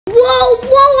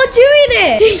Whoa, I'm doing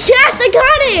it. Yes, I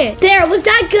got it. There, was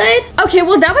that good? Okay,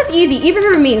 well, that was easy, even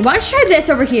for me. Why don't you try this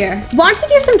over here? Why don't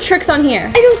you do some tricks on here?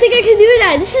 I don't think I can do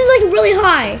that. This is like really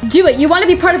high. Do it. You want to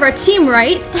be part of our team,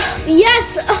 right?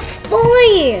 Yes,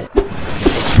 fully.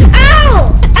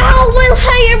 Ow! Ow, my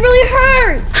leg, it really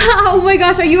hurt. Oh my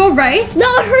gosh, are you all right? No,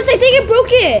 it hurts. I think I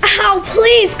broke it. Ow,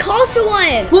 please, call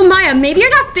someone. Well, Maya, maybe you're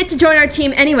not fit to join our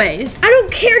team anyways. I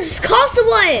don't care, just call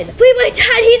someone. Wait, my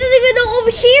dad, he doesn't even know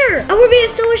I'm here. I'm gonna be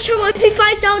in so much trouble if he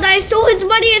finds out that I stole his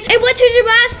money and went to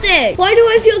gymnastics. Why do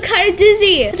I feel kind of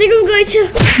dizzy? I think I'm going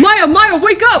to... Maya,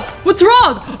 wake up. What's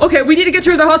wrong? Okay, we need to get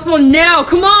you to the hospital now.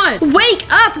 Come on. Wake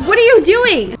up. What are you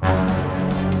doing?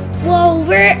 Whoa,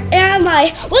 where am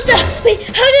I? What the? Wait,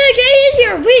 how did I get in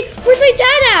here? Wait, where's my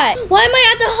dad at? Why am I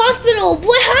at the hospital?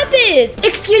 What happened?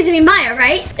 Excuse me, Maya,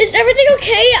 right? Is everything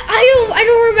okay? I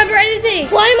don't remember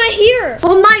anything. Why am I here?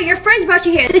 Well, Maya, your friends brought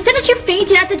you here. They said that you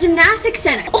fainted at the gymnastics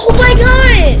center. Oh my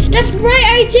gosh, that's right,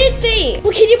 I did faint.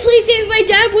 Well, can you please give me my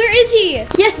dad? Where is he?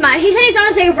 Yes, Maya, he said he's on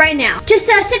his way right now. Just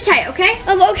sit tight, okay?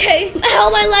 Okay. Ow,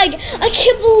 my leg. I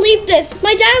can't believe this.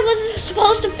 My dad wasn't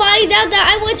supposed to find out that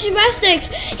I went to gymnastics.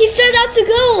 He said not to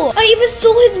go. I even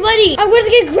stole his money. I was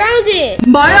to get grounded.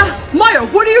 Maya,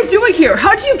 what are you doing here?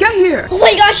 How did you get here? Oh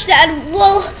my gosh, Dad.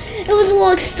 Well, it was a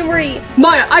long story.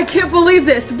 Maya, I can't believe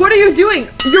this. What are you doing?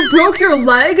 You broke your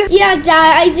leg? Yeah,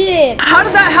 Dad, I did. How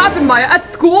did that happen, Maya? At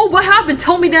school? What happened?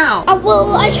 Tell me now.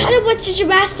 Well, I kind of went to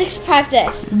gymnastics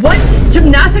practice. What?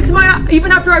 Gymnastics, Maya?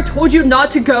 Even after I told you not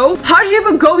to go? How did you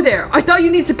even go there? I thought you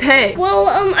need to pay. Well,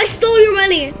 I stole your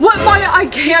money. What, Maya? I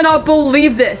cannot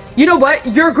believe this. You know what?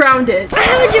 You're grounded. I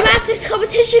have a gymnastics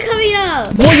competition coming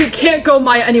up. Well, you can't go,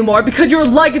 Maya, anymore because your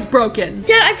leg is broken.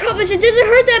 Dad, I promise it doesn't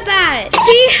hurt that bad.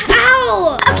 See?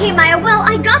 Ow! Okay, Maya, well,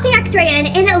 I got the x-ray in,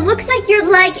 and it looks like your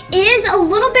leg is a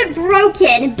little bit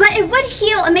broken, but it would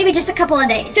heal in maybe just a couple of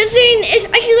days. Just saying,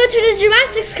 I can go to the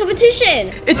gymnastics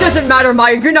competition. It doesn't matter,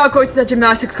 Maya. You're not going to the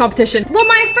gymnastics competition. Well,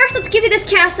 Maya, first let's give you this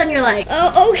cast on your leg.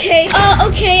 Oh, okay.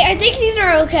 Okay. I think these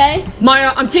are okay.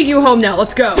 Maya, I'm taking you home now.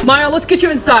 Let's go. Maya, let's get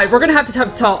you inside. We're gonna have to have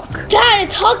a talk. Dad,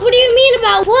 talk? What do you mean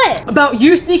about what? About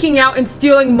you sneaking out and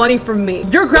stealing money from me.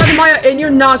 You're grounded, Maya, and you're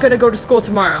not gonna go to school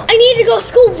tomorrow. I need to go to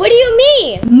school. What do you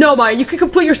mean? No, Maya, you can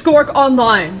complete your schoolwork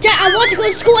online. Dad, I want to go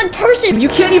to school in person. You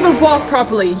can't even walk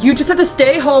properly. You just have to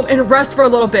stay home and rest for a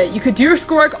little bit. You could do your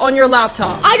schoolwork on your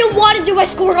laptop. I don't want to do my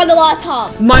schoolwork on the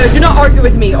laptop. Maya, do not argue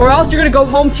with me, or else you're gonna go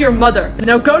home to your mother.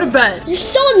 Now go to bed. You're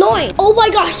so annoying. Oh my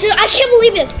gosh, dude, I can't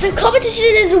believe this. The competition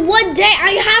is one day.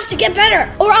 I have to get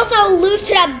better, or else I'll lose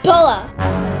to that Bella.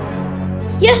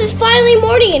 Yes, it's finally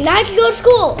morning and now I can go to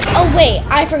school. Oh wait,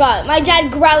 I forgot. My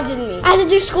dad grounded me. I had to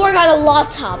do schoolwork on a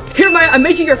laptop. Here, Maya, I'm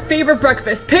making your favorite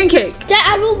breakfast, pancake. Dad,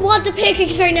 I don't want the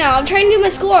pancakes right now. I'm trying to do my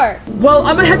schoolwork. Well,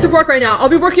 I'm gonna head to work right now. I'll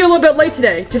be working a little bit late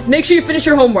today. Just make sure you finish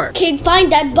your homework. Okay, fine,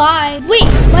 Dad, bye. Wait,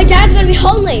 my dad's gonna be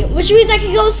home late, which means I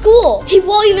can go to school. He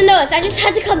won't even notice. I just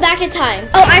had to come back in time.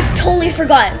 Oh, I've totally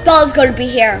forgotten. Bella's gonna be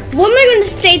here. What am I gonna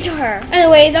say to her?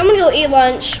 Anyways, I'm gonna go eat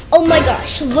lunch. Oh my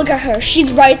gosh, look at her.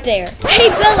 She's right there.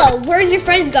 Hey, Bella, where's your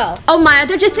friends go? Oh, Maya,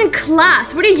 they're just in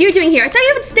class. What are you doing here? I thought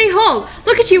you would stay home.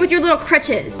 Look at you with your little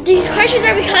crutches. These crutches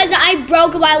are because I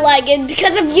broke my leg and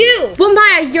because of you. Well,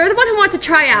 Maya, you're the one who wanted to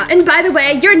try out. And by the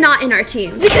way, you're not in our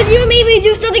team. Because you made me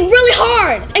do something really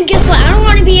hard. And guess what? I don't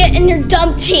want to be in your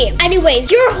dumb team.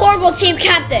 Anyways, you're a horrible team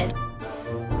captain.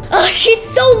 She's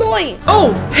so annoying.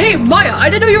 Oh, hey, Maya, I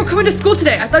didn't know you were coming to school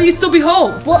today. I thought you'd still be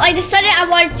home. Well, I decided I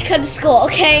wanted to come to school,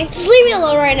 okay? Just leave me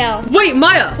alone right now. Wait,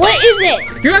 Maya. What is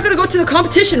it? You're not gonna go to the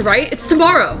competition, right? It's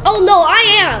tomorrow. Oh, no, I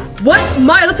am. What?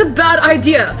 Maya, that's a bad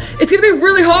idea. It's gonna be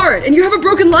really hard, and you have a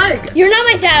broken leg. You're not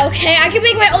my dad, okay? I can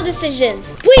make my own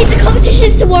decisions. Wait, the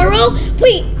competition's tomorrow?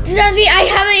 Wait, does that mean I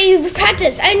haven't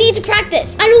practiced? I need to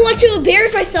practice. I don't want to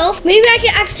embarrass myself. Maybe I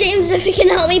can ask James if he can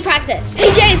help me practice.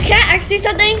 Hey, James, can I ask you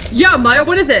something? Yeah, Maya,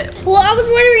 what is it? Well, I was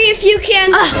wondering if you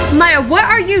can... Maya, what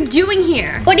are you doing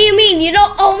here? What do you mean? You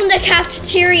don't own the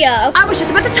cafeteria. I was just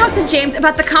about to talk to James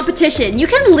about the competition. You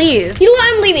can leave. You know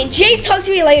what? I'm leaving. James, talk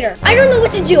to me later. I don't know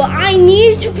what to do. I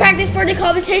need to practice for the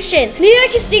competition. Maybe I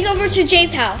can sneak over to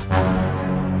James' house.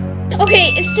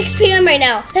 Okay, it's 6 p.m. right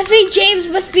now. That means James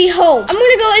must be home. I'm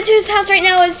gonna go into his house right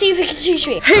now and see if he can teach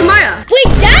me. Hey, Maya. Wait,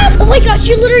 Dad? Oh my gosh,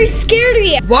 you literally scared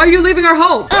me. Why are you leaving our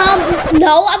home?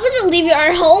 No, I wasn't leaving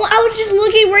our home. I was just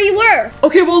looking where you were.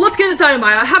 Okay, well, let's get inside,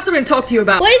 Maya. I have something to talk to you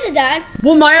about. What is it, Dad?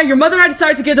 Well, Maya, your mother and I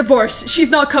decided to get divorced. She's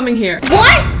not coming here.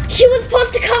 What? She was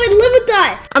supposed to come and live with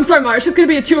us. I'm sorry, Maya. It's just gonna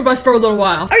be the two of us for a little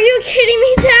while. Are you kidding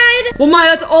me, Dad? Well, Maya,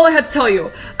 that's all I had to tell you.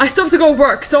 I still have to go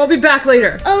work, so I'll be back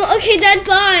later. Okay, Dad,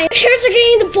 bye. My parents are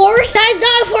getting divorced. That is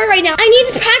not important right now. I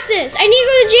need to practice. I need to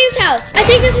go to James' house. I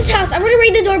think this is his house. I'm gonna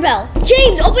ring the doorbell.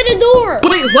 James, open the door.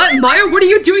 Wait, what? Maya, what are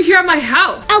you doing here at my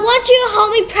house? I want you to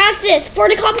help me practice for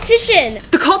the competition.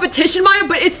 The competition, Maya?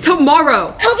 But it's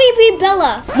tomorrow. Help me beat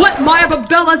Bella. What, Maya? But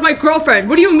Bella's my girlfriend.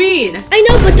 What do you mean? I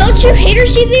know, but don't you hate her?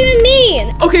 She's even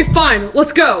mean. Okay, fine.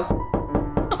 Let's go.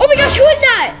 Oh my gosh, who is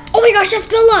that? Oh my gosh, that's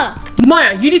Bella.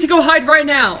 Maya, you need to go hide right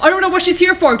now. I don't know what she's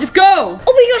here for. Just go.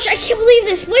 Oh my gosh, I can't believe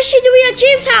this. What is she doing at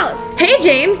James' house? Hey,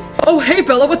 James. Oh, hey,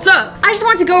 Bella. What's up? I just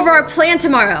want to go over our plan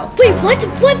tomorrow. Wait, what?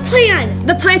 What plan?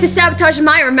 The plan to sabotage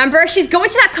Maya, remember? She's going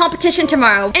to that competition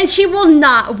tomorrow, and she will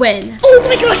not win. Oh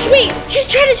my gosh, wait. She's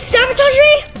trying to sabotage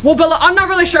me? Well, Bella, I'm not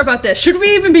really sure about this. Should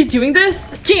we even be doing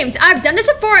this? James, I've done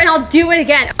this before, and I'll do it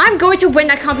again. I'm going to win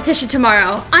that competition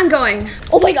tomorrow. I'm going.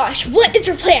 Oh my gosh, what is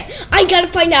her plan? I gotta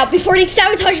find out before they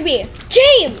sabotage me.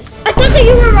 James, I thought that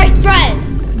you were my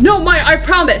friend. No, Maya, I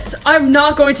promise. I'm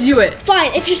not going to do it.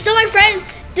 Fine, if you're still my friend,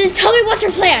 then tell me what's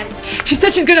her plan. She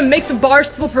said she's gonna make the bars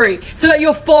slippery so that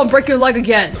you'll fall and break your leg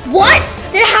again. What?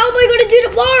 Then how am I gonna do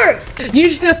the bars? You're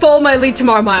just gonna follow my lead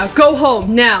tomorrow, Maya. Go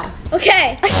home, now.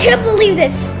 Okay, I can't believe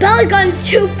this. Bella gone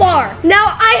too far. Now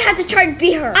I have to try to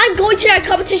beat her. I'm going to that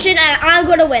competition and I'm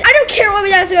gonna win. I don't care what my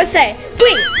dad's gonna say.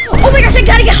 Wait, oh my gosh, I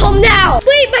gotta get home now.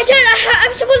 Wait, my dad,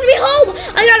 I'm supposed to be home.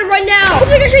 I gotta run now. Oh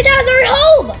my gosh, my dad's already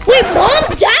home. Wait, Mom,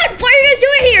 Dad, what are you guys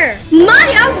doing here?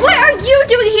 Maya, what are you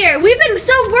doing here? We've been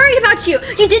so worried about you.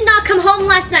 You did not come home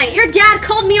last night. Your dad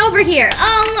called me over here.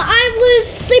 I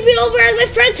was sleeping over at my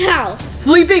friend's house.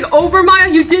 Sleeping over, Maya?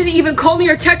 You didn't even call me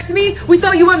or text me? We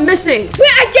thought you went missing. Wait,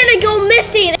 I didn't go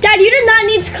missing. Dad, you did not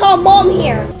need to call Mom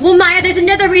here. Well, Maya, there's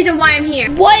another reason why I'm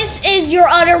here. What is your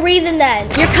other reason then?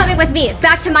 You're coming with me,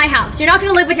 back to my house. You're not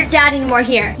gonna live with your dad anymore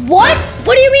here. What?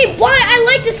 What do you mean? Why? I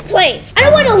like this place. I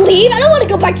don't want to leave. I don't want to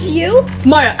go back to you.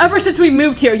 Maya, ever since we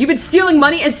moved here, you've been stealing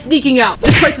money and sneaking out.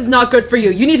 This place is not good for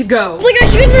you. You need to go. Oh my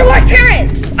gosh, you guys are the worst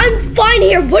parents. I'm fine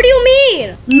here. What do you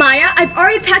mean? Maya, I've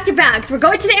already packed your bags. We're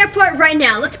going to the airport right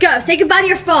now. Let's go. Say goodbye to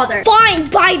your father. Fine,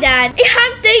 bye, Dad. I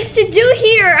have things to do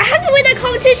here. I have to win that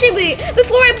competition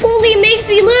before my bully makes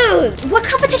me lose. What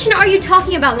competition are you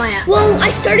talking about, Maya? Well,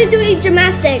 I started doing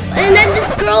gymnastics, and then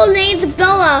this girl named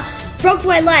Bella broke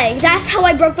my leg. That's how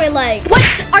I broke my leg.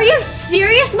 What? Are you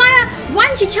serious, Maya? Why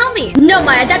didn't you tell me? No,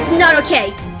 Maya, that's not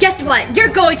okay. Guess what? You're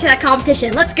going to that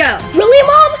competition. Let's go. Really,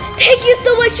 Mom? Thank you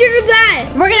so much. You're the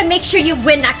best. We're gonna make sure you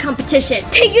win that competition.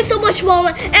 Thank you so much, Mom.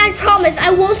 And I promise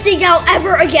I won't sneak out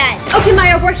ever again. Okay,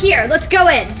 Maya, we're here. Let's go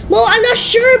in. Well, I'm not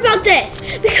sure about this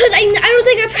because I don't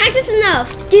think I practiced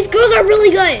enough. These girls are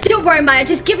really good. Don't worry, Maya.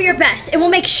 Just give it your best, and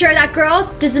we'll make sure that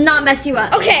girl does not mess you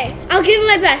up. Okay, I'll give it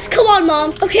my best. Come on,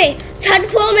 Mom. Okay, it's time to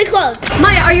put on my clothes.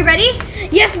 Maya, are you ready?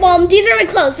 Yes, Mom. These are my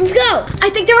clothes. Let's go. I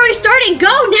think they're already starting.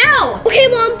 Go now. Okay,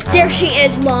 Mom. There she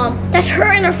is, Mom. That's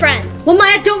her and her friend. Well,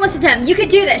 Maya, don't listen to him. You can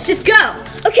do this. Just go.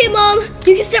 Okay, Mom.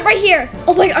 You can sit right here.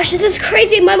 Oh my gosh, this is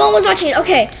crazy. My mom was watching.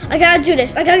 Okay, I gotta do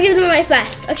this. I gotta give them my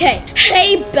best. Okay.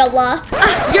 Hey, Bella.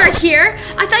 You're here?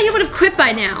 I thought you would have quit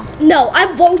by now. No, I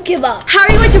won't give up. How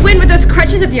are you going to win with those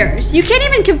crutches of yours? You can't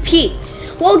even compete.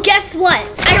 Well, guess what?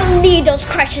 I don't need those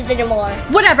crutches anymore.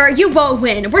 Whatever, you won't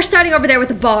win. We're starting over there with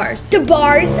the bars. The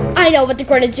bars? I know what they're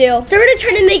gonna do. They're gonna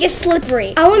try to make it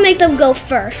slippery. I wanna make them go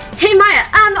first. Hey, Maya,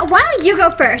 why don't you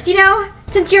go first, you know?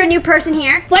 Since you're a new person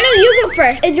here. Why don't you go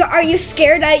first? Are you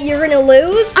scared that you're gonna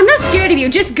lose? I'm not scared of you.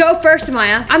 Just go first,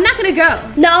 Maya. I'm not gonna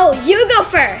go. No, you go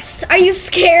first. Are you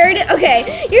scared?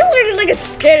 Okay, you're literally like a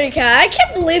scaredy cat. I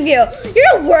can't believe you.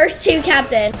 You're the worst team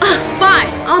captain. Fine,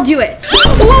 I'll do it.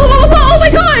 Whoa, oh my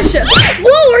gosh!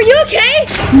 Whoa, are you okay?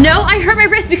 No, I hurt my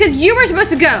wrist because you were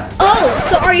supposed to go. Oh,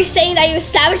 so are you saying that you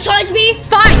sabotaged me?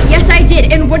 Fine, yes I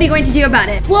did. And what are you going to do about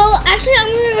it? Well, actually,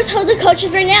 I'm gonna go tell the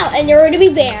coaches right now, and you're gonna be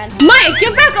banned. Maya,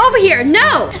 get back over here.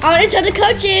 No! I'm gonna tell the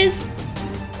coaches.